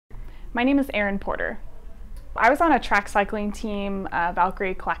My name is Erin Porter. I was on a track cycling team,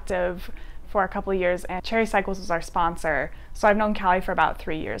 Valkyrie Collective, for a couple of years, and Cherry Cycles was our sponsor, so I've known Callie for about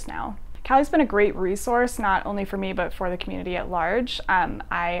 3 years now. Callie's been a great resource, not only for me, but for the community at large.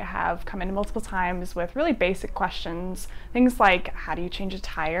 I have come in multiple times with really basic questions, things like, how do you change a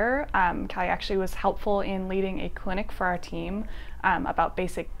tire? Callie actually was helpful in leading a clinic for our team about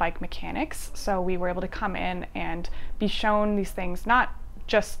basic bike mechanics, so we were able to come in and be shown these things, not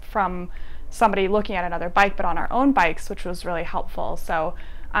just from somebody looking at another bike, but on our own bikes, which was really helpful. So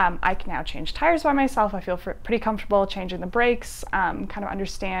I can now change tires by myself. I feel pretty comfortable changing the brakes, kind of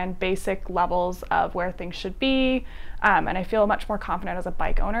understand basic levels of where things should be, and I feel much more confident as a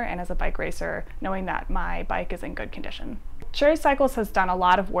bike owner and as a bike racer, knowing that my bike is in good condition. Cherry Cycles has done a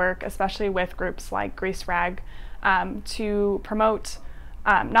lot of work, especially with groups like Grease Rag, to promote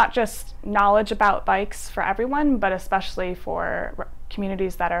not just knowledge about bikes for everyone, but especially for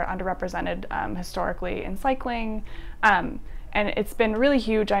communities that are underrepresented historically in cycling. And it's been really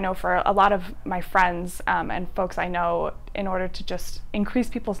huge, I know, for a lot of my friends and folks I know, in order to just increase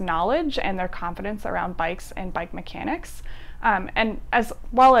people's knowledge and their confidence around bikes and bike mechanics. And as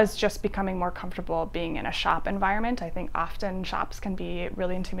well as just becoming more comfortable being in a shop environment. I think often shops can be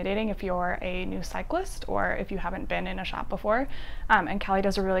really intimidating if you're a new cyclist or if you haven't been in a shop before. And Callie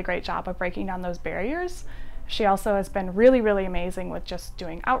does a really great job of breaking down those barriers. She also has been really, really amazing with just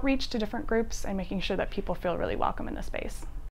doing outreach to different groups and making sure that people feel really welcome in the space.